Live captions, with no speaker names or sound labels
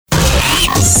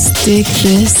Stick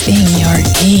this in your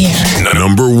ear. The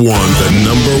number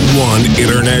one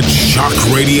internet shock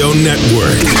radio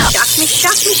network.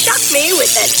 Shock me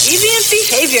with that deviant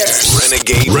behavior.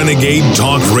 Renegade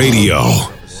Talk Radio.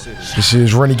 This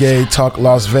is Renegade Talk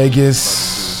Las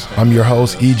Vegas. I'm your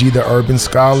host, E.G. the Urban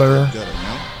Scholar.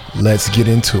 Let's get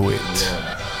into it.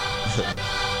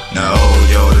 Now all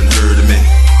y'all done heard of me.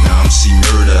 Now I'm see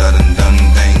murder. I done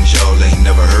things y'all ain't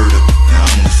never heard of. Now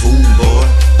I'm a fool, boy.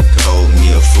 Call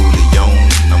me a fool of yon.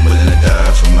 I'm willing to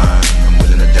die for mine.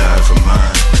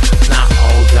 Now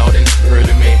all y'all done heard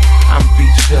of me. I'm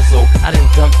Beach Jizzle. I done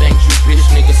done things you bitch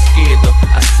niggas scared of.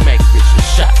 I smack bitches,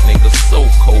 shot niggas, so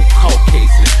cold, caught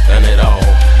cases, done it all.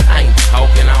 I ain't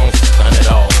talking, I don't stun it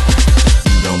all.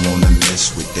 You don't wanna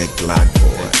mess with that Glock,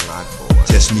 boy.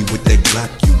 Test me with that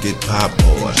Glock, you get pop,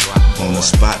 boy. On the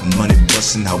spot, money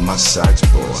busting out my socks,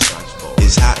 boy.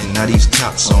 It's hot and now these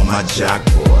tops on my jock,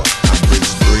 boy. I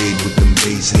breaks bread with them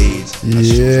base heads.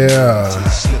 Yeah,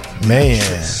 man.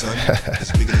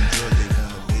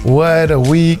 What a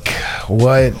week.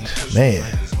 What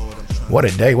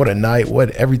a day, what a night, what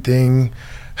everything.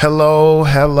 Hello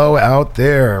out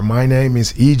there. My name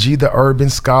is E.G. the Urban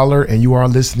Scholar, and you are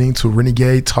listening to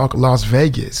Renegade Talk Las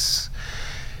Vegas.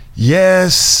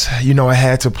 Yes, you know I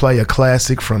had to play a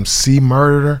classic from C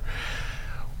Murder.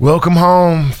 Welcome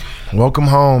home,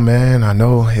 man. I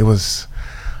know it was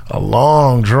a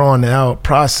long, drawn out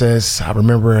process. I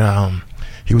remember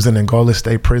he was in Angola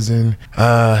State Prison.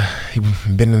 He's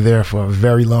been in there for a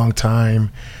very long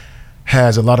time.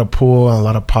 Has a lot of pull and a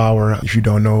lot of power. If you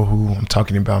don't know who I'm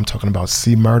talking about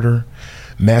C Murder.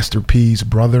 Master P's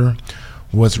brother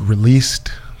was released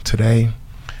today,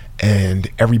 and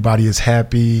everybody is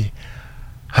happy.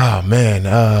 Oh man!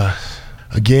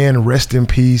 Again, rest in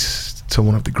peace to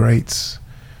one of the greats,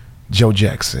 Joe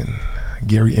Jackson,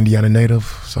 Gary, Indiana native.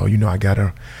 So you know I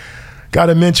gotta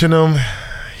mention him.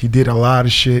 He did a lot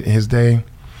of shit in his day.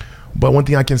 But one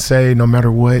thing I can say, no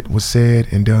matter what was said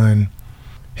and done,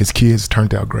 his kids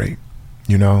turned out great.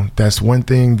 You know, that's one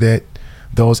thing that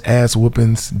those ass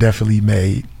whoopings definitely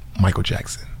made Michael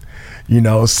Jackson. You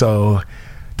know, so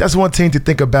that's one thing to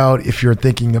think about if you're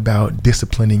thinking about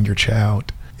disciplining your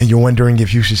child and you're wondering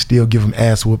if you should still give him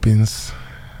ass whoopings.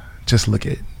 Just look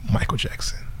at Michael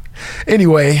Jackson.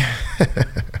 Anyway,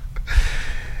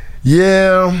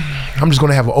 yeah, I'm just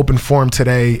gonna have an open forum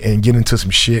today and get into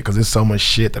some shit because there's so much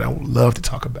shit that I would love to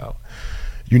talk about.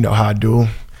 You know how I do.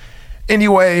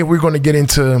 Anyway, we're gonna get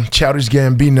into Childish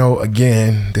Gambino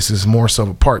again. This is more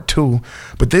so a part 2,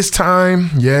 but this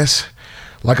time, yes,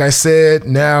 like I said,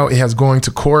 now it has going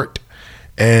to court.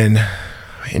 And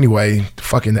anyway,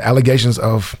 the allegations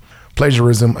of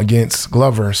plagiarism against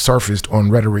Glover surfaced on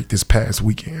Rhetoric this past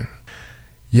weekend.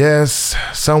 Yes,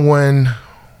 someone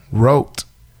wrote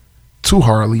to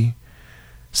Harley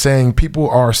saying people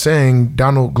are saying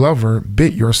Donald Glover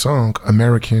bit your song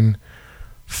American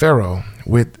Pharaoh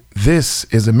with This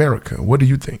Is America. What do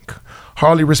you think?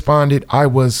 Harley responded, I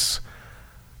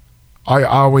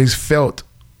always felt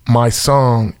my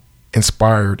song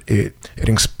inspired it. It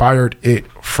inspired it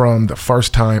from the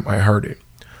first time I heard it.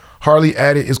 Harley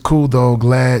added, it's cool though,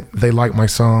 glad they like my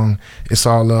song. It's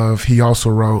all love. He also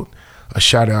wrote, a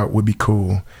shout out would be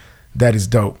cool. That is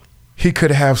dope. He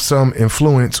could have some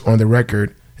influence on the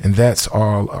record, and that's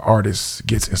all an artist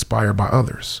gets inspired by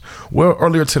others. Well,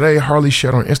 earlier today, Harley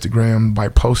shared on Instagram by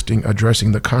posting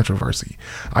addressing the controversy.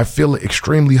 I feel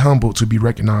extremely humbled to be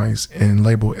recognized and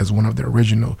labeled as one of the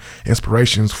original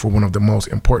inspirations for one of the most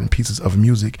important pieces of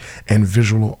music and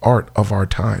visual art of our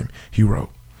time, he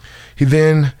wrote. He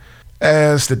then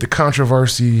asked that the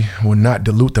controversy will not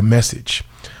dilute the message.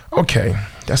 Okay,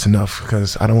 that's enough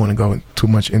because I don't want to go too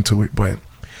much into it, but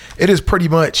it is pretty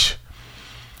much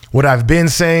what I've been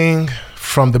saying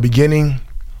from the beginning.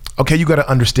 Okay, you got to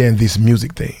understand this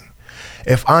music thing.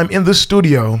 If I'm in the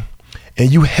studio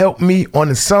and you help me on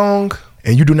a song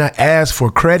and you do not ask for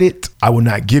credit, I will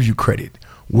not give you credit.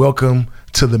 Welcome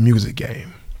to the music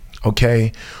game.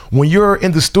 Okay, when you're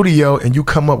in the studio and you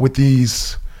come up with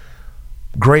these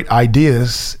great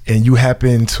ideas and you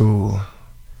happen to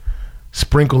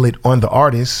sprinkle it on the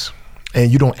artist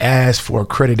and you don't ask for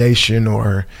accreditation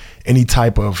or any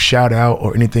type of shout out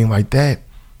or anything like that,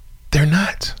 they're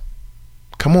not.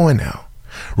 Come on now.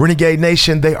 Renegade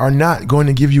Nation, they are not going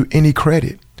to give you any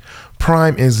credit.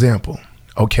 Prime example,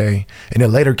 okay? And it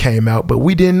later came out, but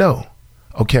we didn't know,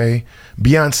 okay?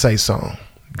 Beyonce song,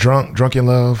 Drunk in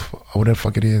Love, or whatever the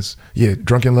fuck it is. Yeah,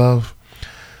 Drunk in Love.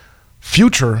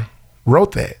 Future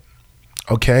wrote that,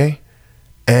 okay?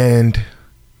 And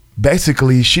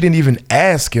basically, she didn't even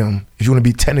ask him, if you want to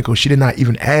be technical, she did not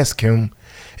even ask him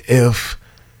if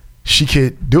she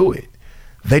could do it.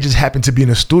 They just happened to be in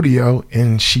the studio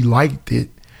and she liked it.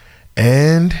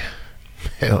 And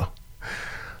hell,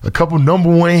 a couple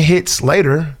 #1 hits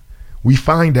later, we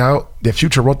find out that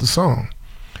Future wrote the song.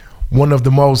 One of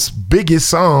the most biggest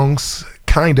songs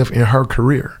kind of in her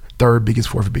career. Third biggest,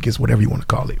 fourth biggest, whatever you want to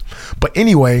call it. But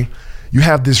anyway, you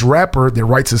have this rapper that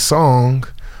writes a song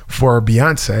for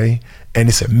Beyonce and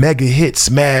it's a mega hit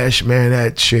smash. Man,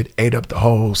 that shit ate up the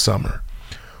whole summer.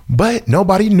 But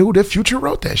nobody knew that Future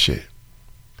wrote that shit.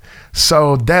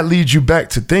 So that leads you back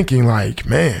to thinking like,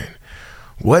 man,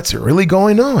 what's really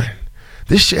going on?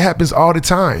 This shit happens all the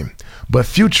time. But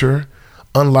Future,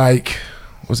 unlike,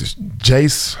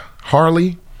 Jace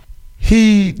Harley,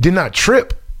 he did not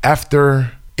trip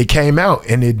after it came out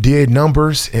and it did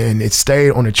numbers and it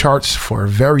stayed on the charts for a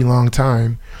very long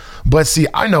time. But see,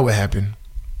 I know what happened.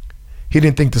 He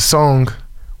didn't think the song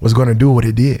was going to do what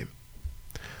it did.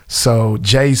 So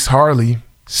Jace Harley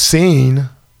seen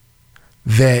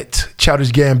that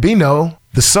Childish Gambino,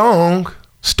 the song,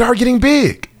 started getting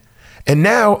big. And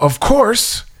now, of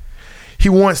course, he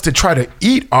wants to try to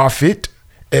eat off it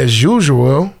as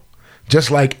usual, just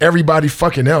like everybody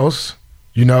fucking else,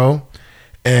 you know?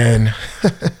 And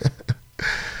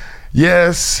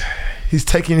yes, he's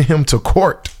taking him to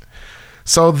court.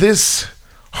 So this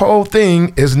whole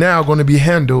thing is now going to be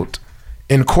handled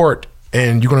in court,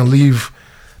 and you're going to leave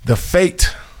the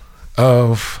fate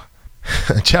of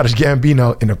Childish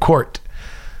Gambino in the court.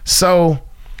 So,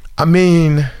 I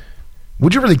mean,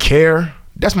 would you really care?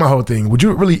 That's my whole thing. Would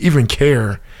you really even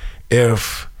care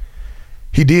if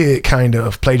he did kind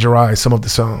of plagiarize some of the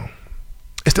song?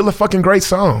 It's still a fucking great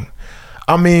song.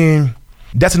 I mean,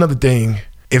 that's another thing.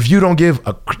 If you don't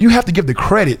you have to give the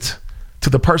credit to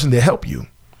the person that helped you.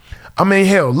 I mean,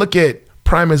 hell, look at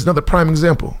another prime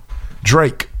example.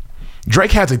 Drake.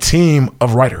 Drake has a team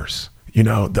of writers, you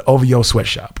know, the OVO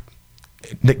Sweatshop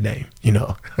nickname, you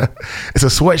know. It's a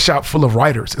sweatshop full of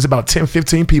writers. It's about 10,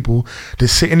 15 people that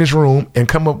sit in this room and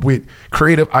come up with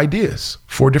creative ideas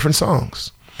for different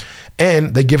songs.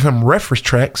 And they give him reference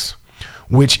tracks,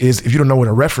 which is, if you don't know what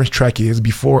a reference track is,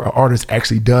 before an artist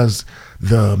actually does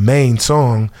the main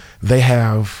song, they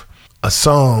have a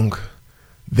song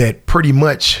that pretty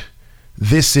much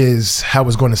this is how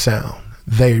it's going to sound.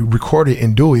 They record it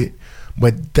and do it,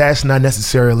 but that's not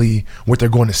necessarily what they're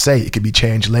going to say. It could be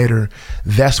changed later.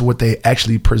 That's what they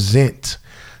actually present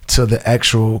to the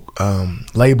actual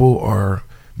label or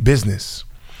business.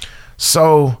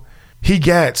 So he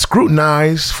got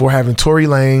scrutinized for having Tory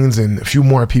Lanez and a few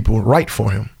more people write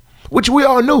for him, which we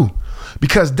all knew,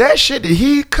 because that shit that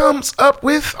he comes up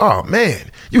with, oh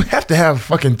man, you have to have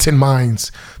fucking 10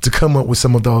 minds to come up with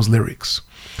some of those lyrics,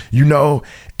 you know.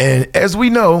 And as we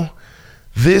know,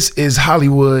 this is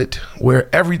Hollywood,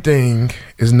 where everything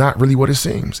is not really what it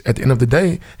seems. At the end of the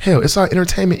day, hell, it's our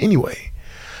entertainment anyway.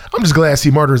 I'm just glad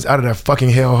C-Murder is out of that fucking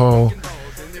hellhole.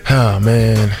 Oh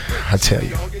man, I tell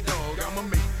you.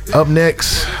 Up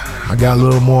next, I got a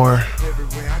little more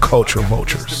culture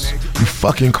vultures. You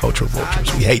fucking culture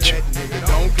vultures. We hate you.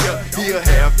 He'll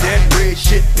have that red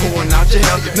shit pouring out your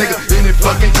house, nigga. Any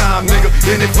fucking time, nigga.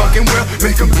 Any fucking world.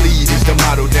 Make 'em bleed is the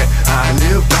motto that I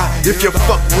live by. If you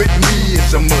fuck with me,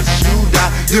 it's a must you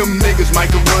die. Them niggas might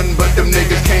can run, but them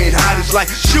niggas can't hide. It's like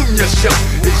shooting yourself.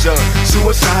 It's a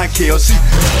suicide kill. See,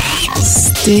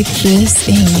 Stick this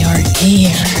in your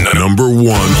ear. Number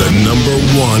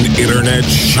one internet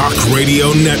shock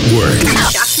radio network.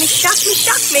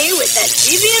 Shock me with that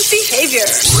deviant behavior.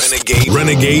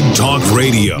 Renegade Talk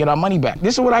Radio. Get our money back.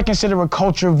 This is what I consider a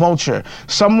culture vulture.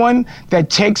 Someone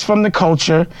that takes from the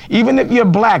culture, even if you're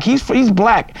black. He's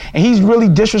black, and he's really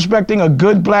disrespecting a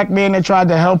good black man that tried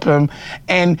to help him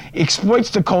and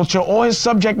exploits the culture. All his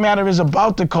subject matter is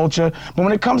about the culture, but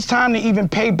when it comes time to even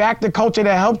pay back the culture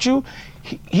that helped you,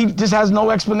 he just has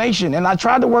no explanation. And I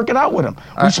tried to work it out with him.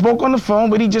 We spoke on the phone,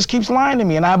 but he just keeps lying to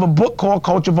me. And I have a book called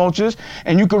Culture Vultures,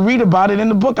 and you can read about it in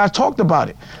the book. I talked about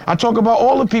it. I talk about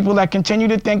all the people that continue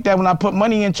to think that when I put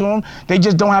money into them, they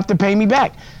just don't have to pay me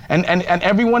back. And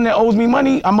everyone that owes me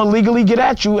money, I'm gonna legally get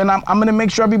at you, and I'm gonna make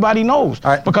sure everybody knows,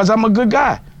 because I'm a good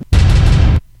guy.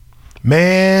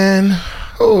 Man,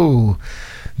 oh,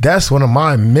 that's one of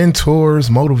my mentors,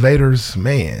 motivators,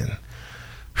 man.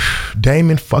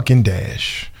 Damon fucking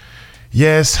Dash.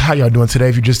 Yes, how y'all doing today?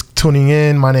 If you're just tuning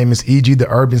in, my name is E.G. the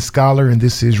Urban Scholar, and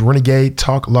this is Renegade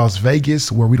Talk Las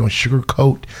Vegas, where we don't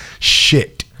sugarcoat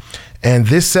shit. And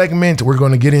this segment, we're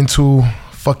going to get into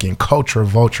fucking culture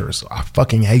vultures. I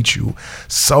fucking hate you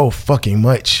so fucking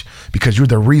much, because you're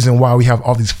the reason why we have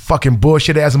all these fucking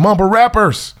bullshit ass mumble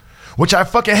rappers, which I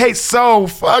fucking hate so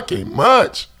fucking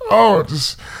much. Oh, I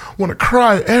just want to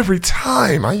cry every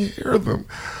time I hear them.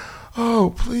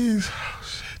 Oh, please.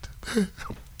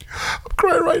 I'm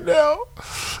crying right now.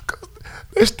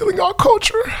 They're stealing our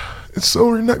culture. And so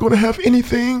we're not going to have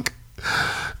anything.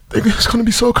 It's going to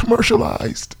be so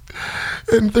commercialized.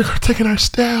 And they're taking our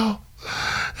style.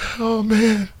 Oh,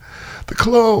 man. The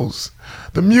clothes,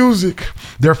 the music.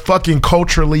 They're fucking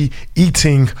culturally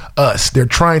eating us. They're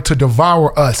trying to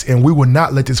devour us. And we will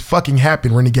not let this fucking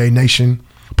happen, Renegade Nation.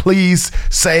 Please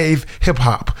save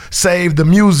hip-hop. Save the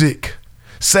music.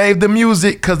 Save the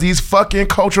music, because these fucking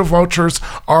culture vultures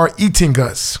are eating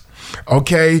us.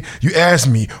 Okay, you ask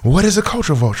me, what is a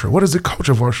culture vulture? What is a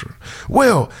culture vulture?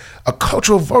 Well, a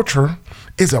cultural vulture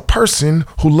is a person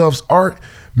who loves art,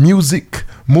 music,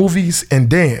 movies, and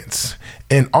dance,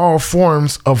 and all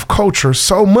forms of culture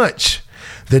so much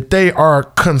that they are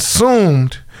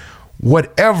consumed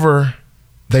whatever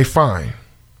they find.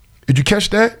 Did you catch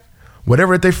that?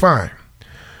 Whatever they find.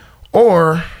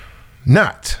 Or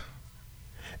not.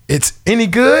 It's any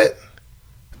good?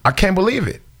 I can't believe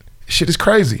it. Shit is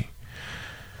crazy.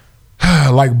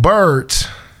 Like birds,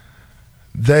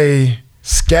 they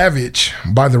scavenge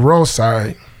by the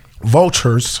roadside.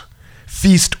 Vultures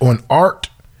feast on art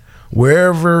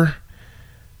wherever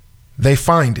they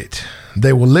find it.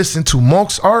 They will listen to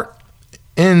Monk's art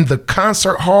in the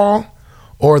concert hall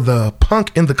or the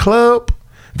punk in the club.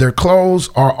 Their clothes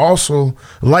are also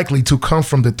likely to come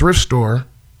from the thrift store,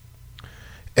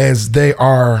 as they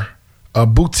are a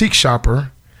boutique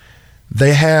shopper.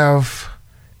 They have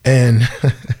an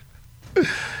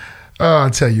I'll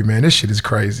tell you, man, this shit is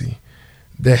crazy.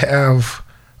 They have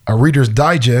a Reader's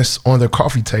Digest on their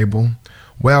coffee table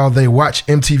while they watch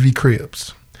MTV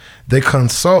Cribs. They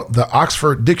consult the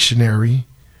Oxford Dictionary,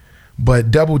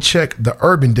 but double check the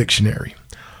Urban Dictionary.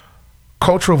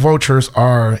 Cultural vultures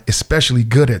are especially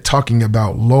good at talking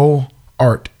about low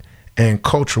art and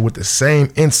culture with the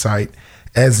same insight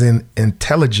as in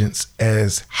intelligence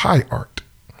as high art.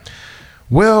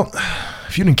 Well,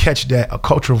 if you didn't catch that, a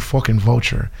cultural fucking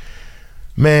vulture,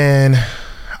 man,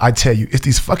 I tell you, it's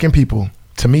these fucking people.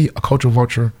 To me, a cultural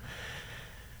vulture,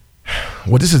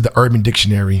 well, this is the Urban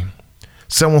Dictionary.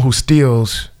 Someone who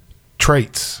steals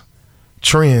traits,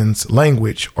 trends,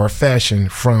 language, or fashion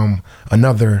from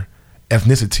another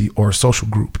ethnicity or social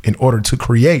group in order to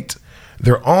create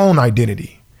their own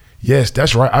identity. Yes,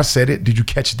 that's right. I said it. Did you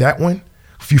catch that one?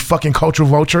 If you fucking cultural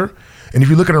vulture. And if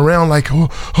you're looking around like, oh,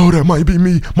 that might be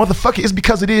me. Motherfucker, it's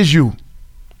because it is you.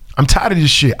 I'm tired of this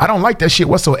shit. I don't like that shit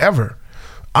whatsoever.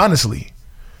 Honestly.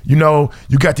 You know,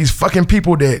 you got these fucking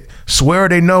people that swear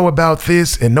they know about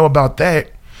this and know about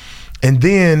that. And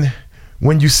then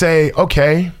when you say,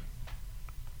 okay,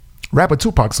 rap a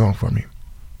Tupac song for me.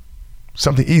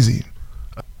 Something easy.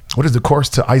 What is the chorus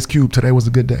to Ice Cube, Today Was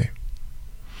a Good Day?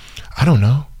 I don't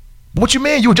know. What you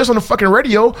mean? You were just on the fucking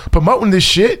radio promoting this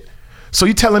shit. So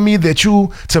you telling me that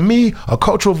to me, a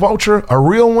cultural vulture, a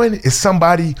real one, is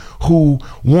somebody who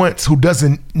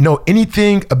doesn't know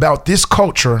anything about this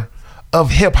culture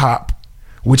of hip hop,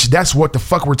 which that's what the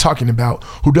fuck we're talking about,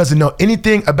 who doesn't know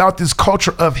anything about this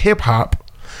culture of hip hop,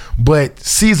 but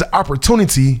sees an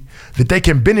opportunity that they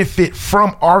can benefit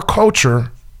from our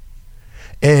culture,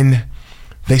 and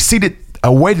they see that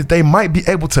a way that they might be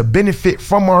able to benefit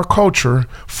from our culture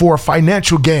for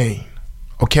financial gain.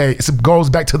 Okay, it goes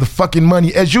back to the fucking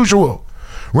money as usual.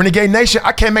 Renegade Nation,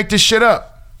 I can't make this shit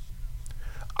up.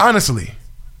 Honestly,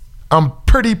 I'm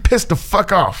pretty pissed the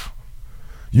fuck off.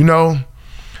 You know,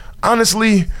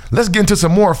 honestly, let's get into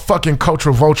some more fucking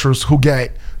cultural vultures who got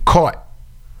caught.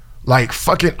 Like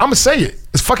fucking, I'ma say it.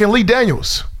 It's fucking Lee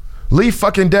Daniels. Lee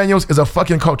fucking Daniels is a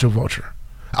fucking cultural vulture.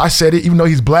 I said it, even though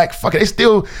he's black. Fuck it, they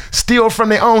still steal from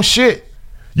their own shit.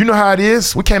 You know how it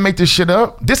is. We can't make this shit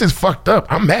up. This is fucked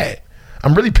up. I'm mad.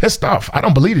 I'm really pissed off. I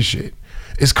don't believe this shit.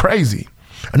 It's crazy.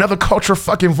 Another culture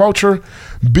fucking vulture,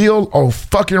 Bill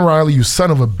O'Reilly, you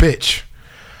son of a bitch.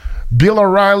 Bill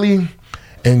O'Reilly,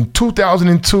 in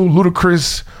 2002,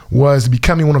 Ludacris was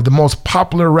becoming one of the most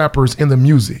popular rappers in the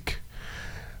music.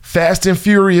 Fast and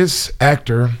Furious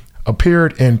actor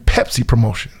appeared in Pepsi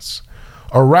promotions.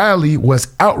 O'Reilly was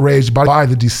outraged by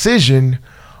the decision,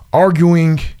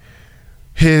 arguing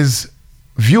his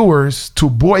viewers to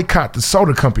boycott the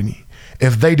soda company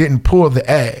if they didn't pull the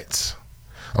ads.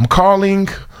 I'm calling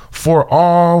for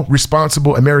all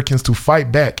responsible Americans to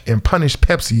fight back and punish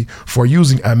Pepsi for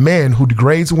using a man who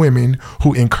degrades women,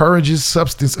 who encourages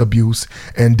substance abuse,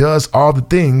 and does all the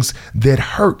things that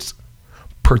hurts,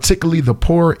 particularly the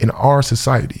poor in our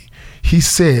society. He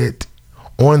said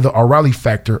on the O'Reilly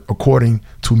Factor, according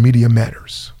to Media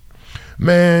Matters.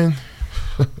 Man,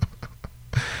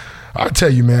 I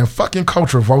tell you, man, fucking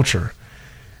culture vulture.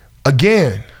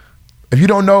 Again, if you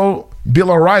don't know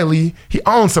Bill O'Reilly, he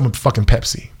owns some of fucking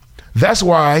Pepsi. That's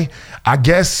why I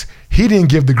guess he didn't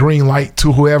give the green light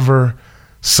to whoever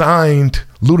signed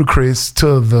Ludacris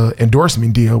to the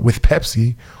endorsement deal with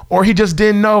Pepsi, or he just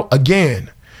didn't know.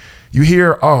 Again, you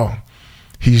hear, oh,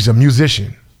 he's a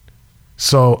musician.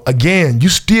 So again, you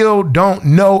still don't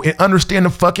know and understand the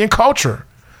fucking culture.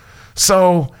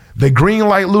 So they green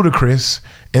light Ludacris,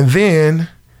 and then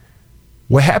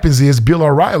what happens is Bill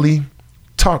O'Reilly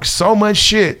talks so much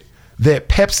shit that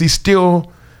Pepsi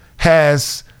still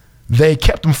has, they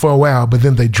kept him for a while, but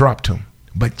then they dropped him.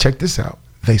 But check this out.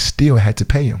 They still had to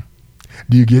pay him.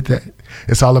 Do you get that?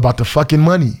 It's all about the fucking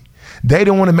money. They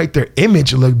didn't want to make their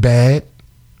image look bad,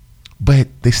 but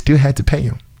they still had to pay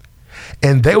him.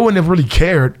 And they wouldn't have really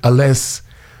cared unless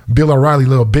Bill O'Reilly,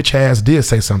 little bitch ass, did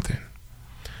say something.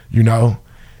 You know?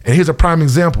 And here's a prime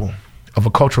example of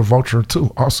a cultural vulture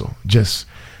too, also. Just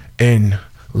in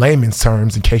layman's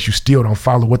terms, in case you still don't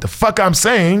follow what the fuck I'm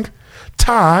saying,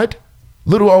 Todd,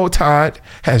 little old Todd,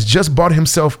 has just bought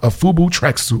himself a FUBU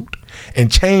tracksuit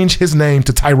and changed his name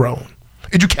to Tyrone.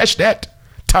 Did you catch that?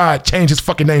 Todd changed his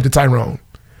fucking name to Tyrone.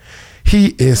 He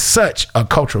is such a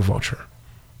cultural vulture.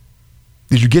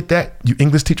 Did you get that, you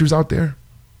English teachers out there?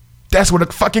 That's what a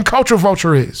fucking cultural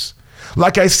vulture is.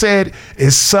 Like I said,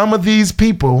 it's some of these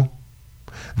people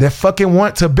that fucking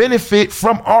want to benefit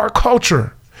from our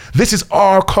culture. This is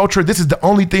our culture. This is the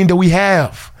only thing that we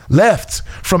have left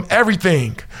from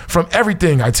everything. From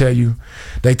everything, I tell you.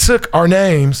 They took our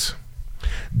names.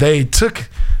 They took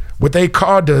what they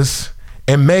called us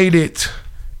and made it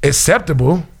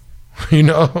acceptable, you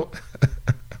know?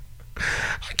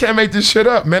 I can't make this shit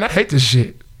up, man. I hate this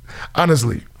shit,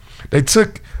 honestly. They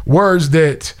took words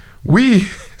that we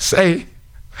say.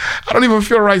 I don't even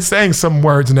feel right saying some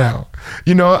words now.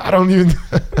 You know, I don't even.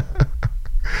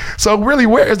 So really,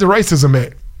 where is the racism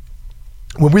at?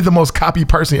 When we're the most copied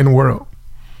person in the world.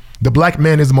 The black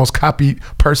man is the most copied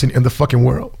person in the fucking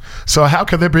world. So how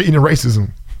could there be any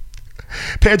racism?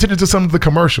 Pay attention to some of the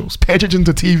commercials. Pay attention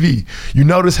to TV. You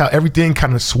notice how everything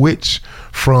kind of switched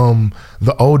from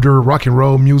the older rock and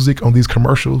roll music on these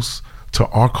commercials to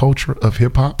our culture of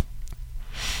hip hop.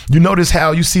 You notice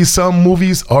how you see some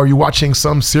movies or you're watching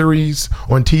some series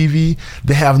on TV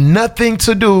that have nothing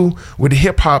to do with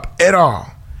hip hop at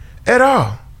all. At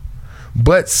all.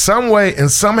 But some way and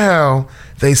somehow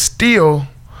they still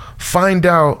find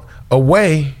out a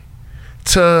way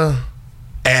to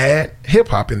add hip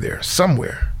hop in there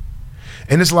somewhere.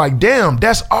 And it's like, damn,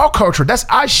 that's our culture. That's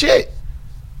our shit.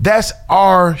 That's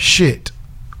our shit.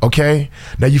 Okay?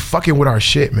 Now you fucking with our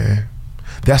shit, man.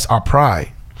 That's our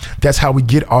pride. That's how we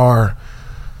get our,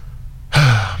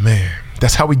 man,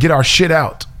 that's how we get our shit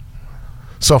out.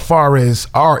 So far as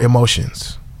our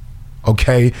emotions.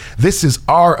 Okay? This is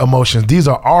our emotions. These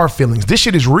are our feelings. This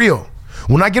shit is real.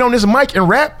 When I get on this mic and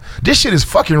rap, this shit is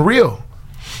fucking real.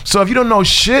 So if you don't know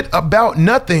shit about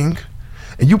nothing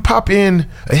and you pop in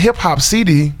a hip hop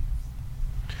CD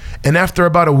and after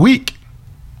about a week,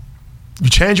 you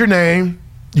change your name,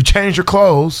 you change your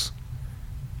clothes,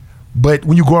 but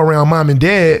when you go around mom and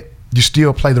dad, you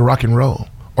still play the rock and roll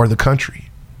or the country.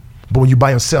 But when you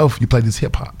by yourself, you play this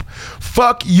hip hop.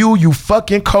 Fuck you, you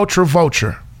fucking culture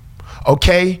vulture.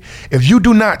 Okay? If you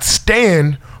do not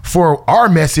stand for our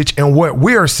message and what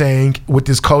we're saying with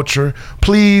this culture,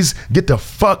 please get the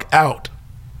fuck out.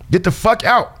 Get the fuck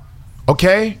out.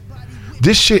 Okay?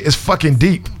 This shit is fucking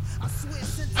deep.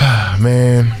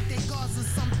 Man.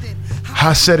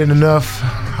 I said it enough.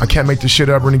 I can't make this shit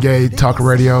up. Renegade Talk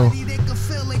Radio.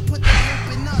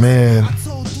 Man.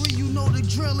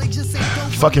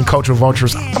 Fucking cultural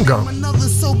vultures. I'm gone.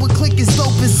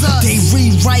 They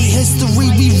rewrite history,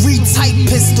 we retype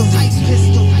history.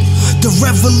 The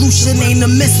revolution ain't a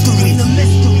mystery.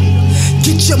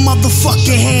 Get your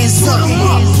motherfucking hands up.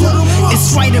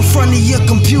 It's right in front of your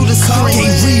computer screen.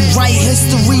 They rewrite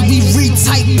history, we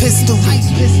retype history.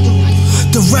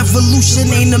 The revolution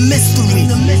ain't a mystery.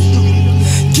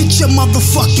 Get your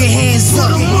motherfucking hands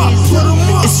up.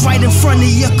 It's right in front of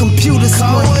your computer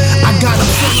screen. I gotta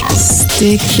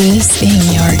stick this in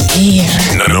your ear.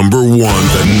 Number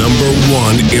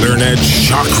one internet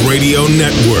shock radio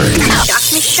network.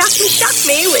 Shock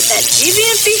me with that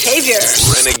deviant behavior.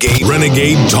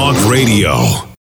 Renegade Talk Radio.